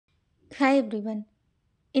Hi everyone.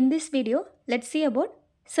 In this video, let's see about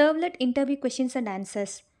Servlet interview questions and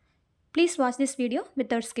answers. Please watch this video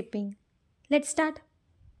without skipping. Let's start.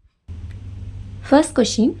 First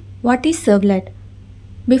question, what is Servlet?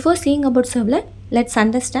 Before seeing about Servlet, let's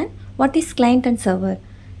understand what is client and server.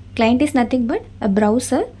 Client is nothing but a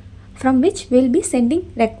browser from which we'll be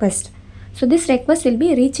sending request. So this request will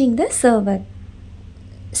be reaching the server.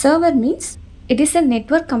 Server means it is a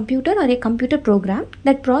network computer or a computer program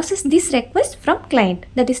that processes this request from client,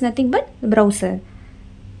 that is nothing but browser.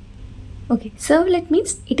 Okay, servlet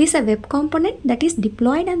means it is a web component that is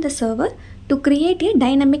deployed on the server to create a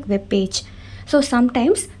dynamic web page. So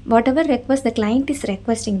sometimes whatever request the client is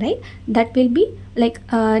requesting, right, that will be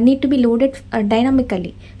need to be loaded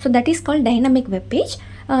dynamically. So that is called dynamic web page.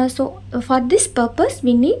 So for this purpose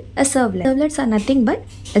we need a servlet. Servlets are nothing but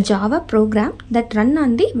a Java program that run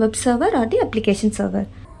on the web server or the application server.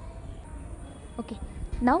 Okay,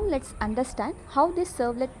 now let's understand how this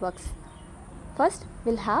servlet works. First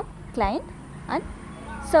we'll have client and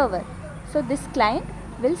server. So this client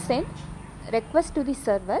will send request to the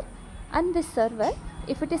server, and this server,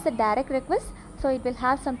 if it is a direct request, so it will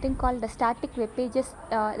have something called the static web pages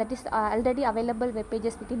that is already available web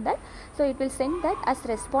pages within that. So it will send that as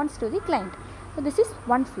response to the client. So this is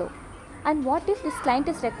one flow. And what if this client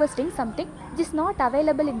is requesting something which is not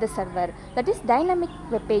available in the server, that is dynamic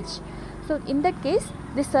web page. So in that case,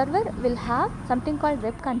 the server will have something called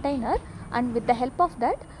web container, and with the help of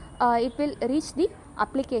that it will reach the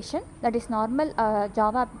application, that is normal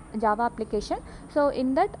Java application. So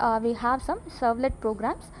in that we have some servlet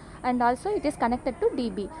programs, and also it is connected to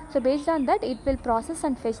DB. So based on that it will process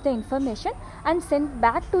and fetch the information and send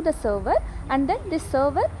back to the server, and then this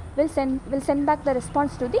server will send back the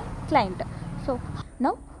response to the client. So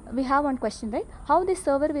now we have one question, right? How this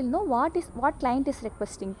server will know what client is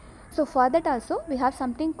requesting? So for that also we have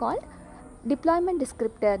something called deployment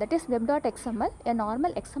descriptor, that is web.xml, a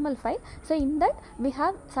normal XML file. So in that we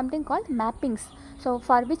have something called mappings. So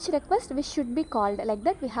for which request we should be called, like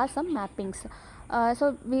that we have some mappings.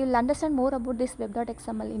 So we will understand more about this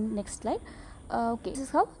web.xml in next slide. Okay, this is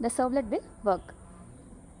how the servlet will work.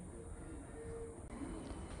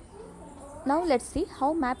 Now let's see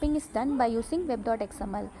how mapping is done by using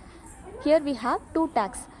web.xml. Here we have two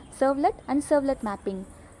tags, servlet and servlet mapping.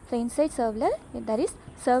 So inside servlet there is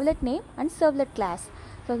servlet name and servlet class.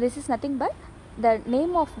 So this is nothing but the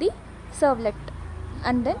name of the servlet,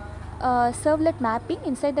 and then servlet mapping,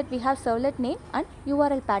 inside that we have servlet name and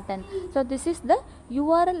URL pattern. So this is the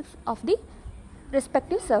URL of the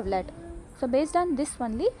respective servlet. So based on this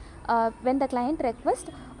only, when the client requests,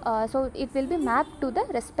 so it will be mapped to the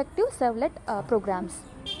respective servlet programs.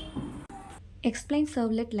 Explain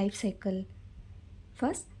servlet lifecycle.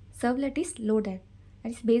 First, servlet is loaded.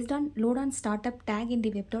 That is based on load on startup tag in the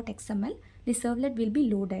web.xml, the servlet will be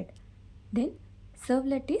loaded. Then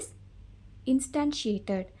servlet is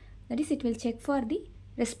instantiated. That is, it will check for the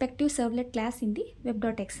respective servlet class in the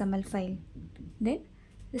web.xml file. Then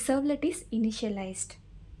the servlet is initialized.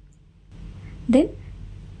 Then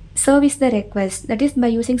service the request. That is, by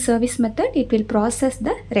using service method it will process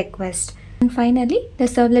the request. And finally the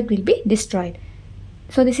servlet will be destroyed.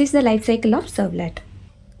 So this is the life cycle of servlet.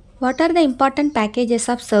 What are the important packages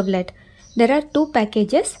of servlet? There are two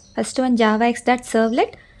packages. First one,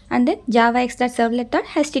 javax.servlet, and then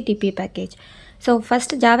javax.servlet.http package. So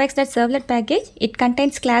first, javax.servlet package, it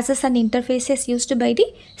contains classes and interfaces used by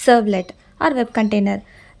the servlet or web container.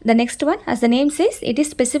 The next one, as the name says, it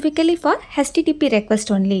is specifically for HTTP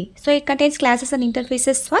request only. So it contains classes and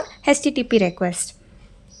interfaces for HTTP request.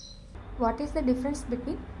 What is the difference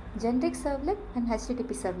between generic servlet and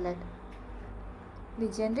HTTP servlet? The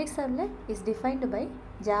generic servlet is defined by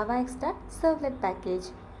javax.servlet package,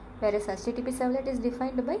 whereas HTTP servlet is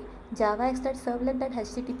defined by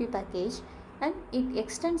javax.servlet.http package, and it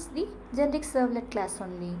extends the generic servlet class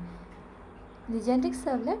only. The generic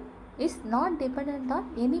servlet is not dependent on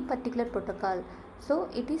any particular protocol, so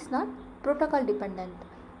it is not protocol dependent,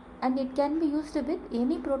 and it can be used with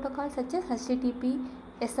any protocol such as HTTP,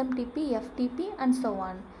 SMTP, FTP and so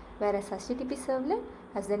on. Whereas HTTP servlet,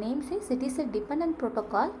 as the name says, it is a dependent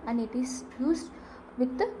protocol and it is used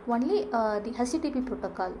with only the HTTP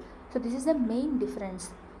protocol. So this is the main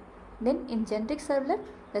difference. Then in generic servlet,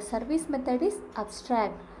 the service method is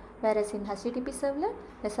abstract, whereas in HTTP servlet,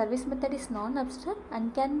 the service method is non-abstract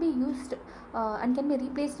and can be used and can be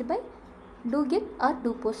replaced by doGet or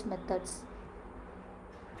doPost methods.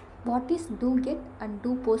 What is doGet and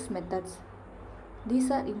doPost methods?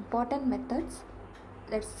 These are important methods.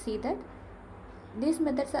 Let's see that. These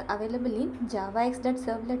methods are available in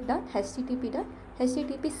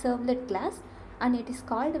javax.servlet.http.httpServlet class and it is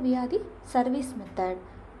called via the service method.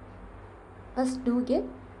 First doGet,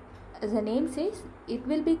 as the name says, it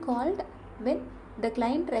will be called when the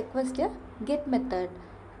client requests a get method,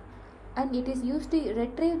 and it is used to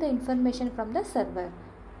retrieve the information from the server.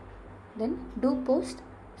 Then doPost,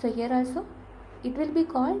 so here also it will be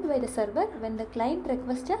called by the server when the client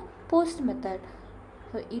requests a post method.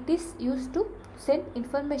 So it is used to send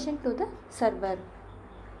information to the server.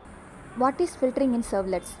 What is filtering in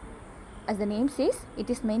servlets? As the name says, it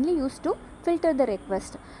is mainly used to filter the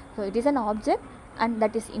request. So it is an object and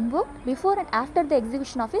that is invoked before and after the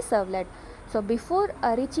execution of a servlet. So before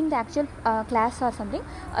reaching the actual class or something,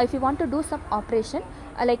 if you want to do some operation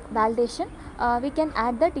like validation, we can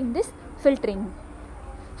add that in this filtering.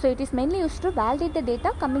 So it is mainly used to validate the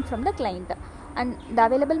data coming from the client, and the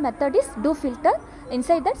available method is doFilter.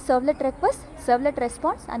 Inside that, servlet request, servlet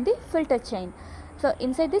response, and the filter chain. So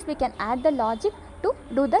inside this we can add the logic to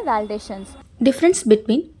do the validations. Difference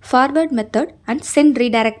between forward method and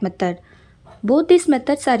sendRedirect method. Both these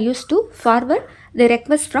methods are used to forward the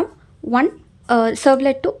request from one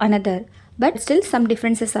servlet to another, but still some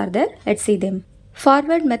differences are there. Let's see them.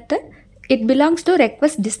 Forward method, it belongs to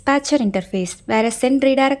request dispatcher interface, whereas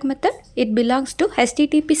sendRedirect method, it belongs to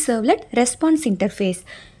HttpServlet response interface.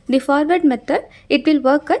 The forward method, it will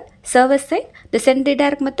work at server side. The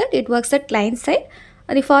sendRedirect method, it works at client side.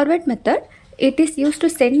 The forward method, it is used to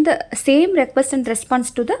send the same request and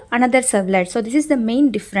response to the another servlet. So this is the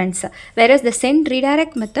main difference. Whereas the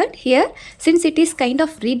sendRedirect method, here, since it is kind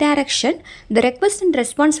of redirection, the request and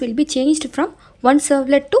response will be changed from one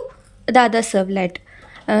servlet to the other servlet.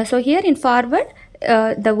 So here in forward,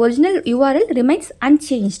 the original URL remains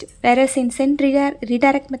unchanged, whereas in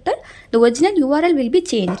sendRedirect method, the original URL will be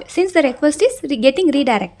changed since the request is getting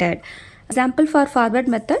redirected. Example for forward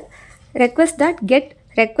method, request.get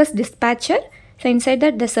request dispatcher. So inside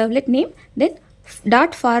that the servlet name, then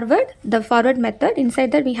dot forward, the forward method,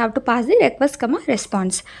 inside that we have to pass the request comma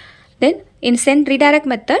response. Then in sendRedirect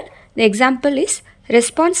method, the example is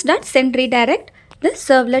response.sendRedirect the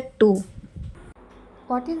servlet 2.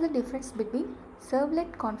 What is the difference between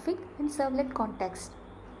ServletConfig and servlet context?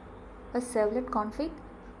 A servlet config,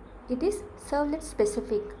 it is servlet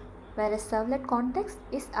specific, whereas servlet context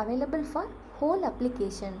is available for whole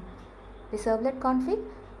application. The servlet config,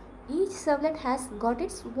 each servlet has got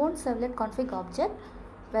its own servlet config object,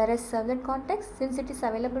 whereas servlet context, since it is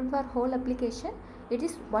available for whole application, it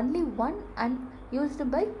is only one and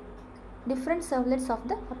used by different servlets of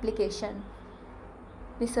the application.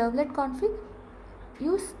 The servlet config,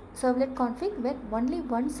 use servlet config when only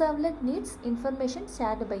one servlet needs information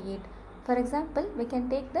shared by it. For example, we can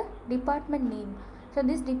take the department name. So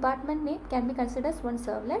this department name can be considered as one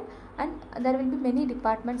servlet, and there will be many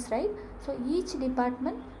departments, right? So each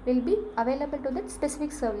department will be available to that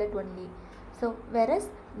specific servlet only. So whereas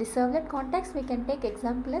the servlet context, we can take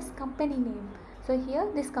example as company name. So here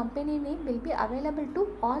this company name will be available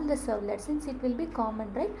to all the servlets since it will be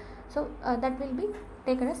common, right? So that will be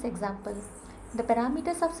taken as example. The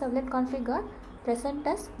parameters of servlet config are present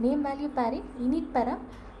as name value param, init param,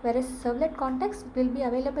 whereas servlet context will be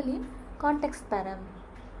available in context param.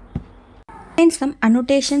 Find some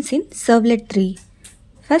annotations in servlet 3.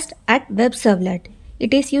 First, at web servlet,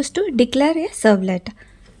 it is used to declare a servlet.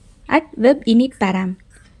 At web init param,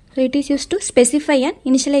 so it is used to specify an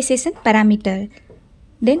initialization parameter.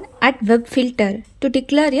 Then at web filter, to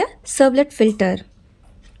declare a servlet filter.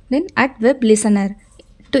 Then at web listener,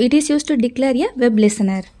 it is used to declare a web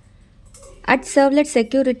listener. At servlet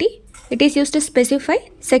security, it is used to specify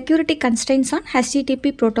security constraints on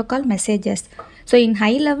HTTP protocol messages. So in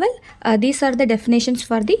high level, these are the definitions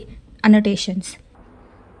for the annotations.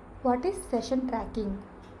 What is session tracking?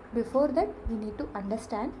 Before that, we need to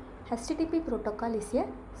understand HTTP protocol is a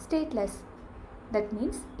stateless. That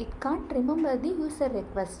means it can't remember the user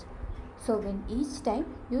request. So when each time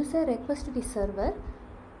user requests to the server,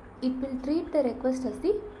 it will treat the request as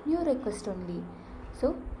the new request only.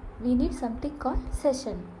 So we need something called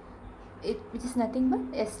session, which is nothing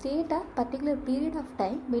but a state or particular period of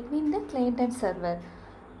time between the client and server.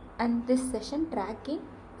 And this session tracking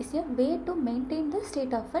is a way to maintain the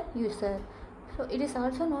state of a user. So it is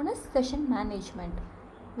also known as session management.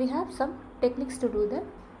 We have some techniques to do that.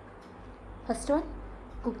 First one,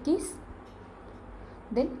 cookies.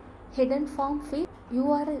 Then hidden form field,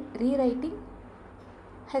 URL rewriting,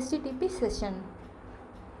 HttpSession.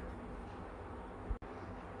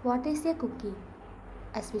 What is a cookie?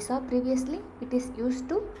 As we saw previously, it is used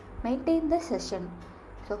to maintain the session.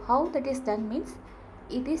 So how that is done means,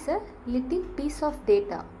 it is a little piece of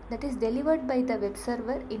data that is delivered by the web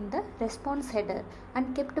server in the response header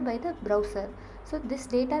and kept by the browser. So this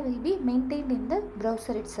data will be maintained in the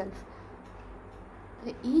browser itself.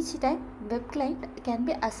 Each time web client can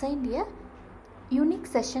be assigned a unique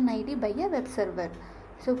session ID by a web server.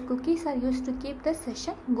 So cookies are used to keep the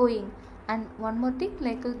session going. And one more thing,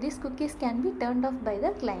 like these cookies can be turned off by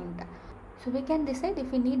the client. So we can decide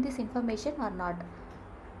if we need this information or not.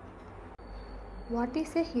 What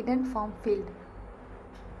is a hidden form field?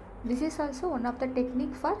 This is also one of the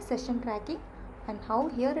technique for session tracking, and how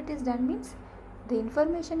here it is done means the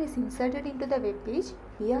information is inserted into the web page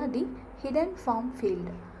via the hidden form field,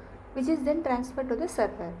 which is then transferred to the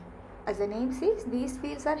server. As the name says, these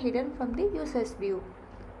fields are hidden from the user's view.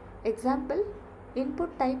 Example,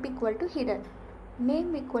 input type equal to hidden,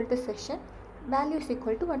 name equal to session, values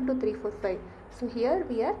equal to 1, 2, 3, 4, 5. So here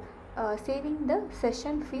we are saving the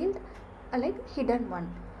session field like hidden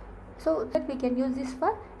one, so that we can use this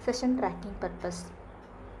for session tracking purpose.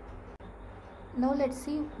 Now let's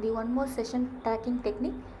see the one more session tracking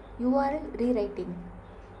technique, URL rewriting.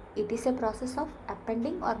 It is a process of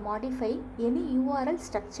appending or modifying any URL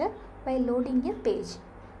structure by loading a page.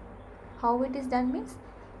 How it is done means,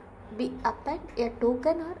 we append a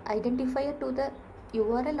token or identifier to the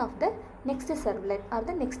URL of the next servlet or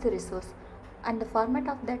the next resource, and the format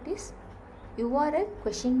of that is URL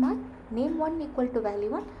question mark name 1 equal to value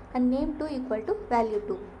 1 and name 2 equal to value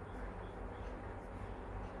 2.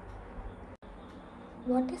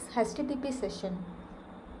 What is HTTP session?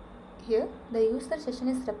 Here the user session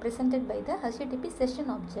is represented by the HTTP session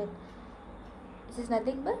object. This is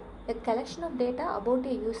nothing but a collection of data about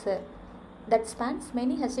a user that spans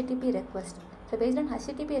many HTTP requests. So based on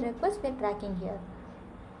HTTP requests we are tracking here.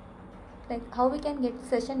 Like how we can get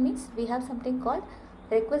session means, we have something called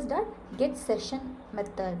request.getSession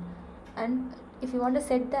method, and if you want to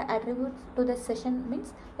set the attribute to the session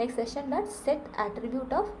means like session.set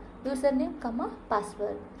attribute of username comma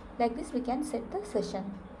password. Like this we can set the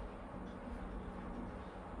session.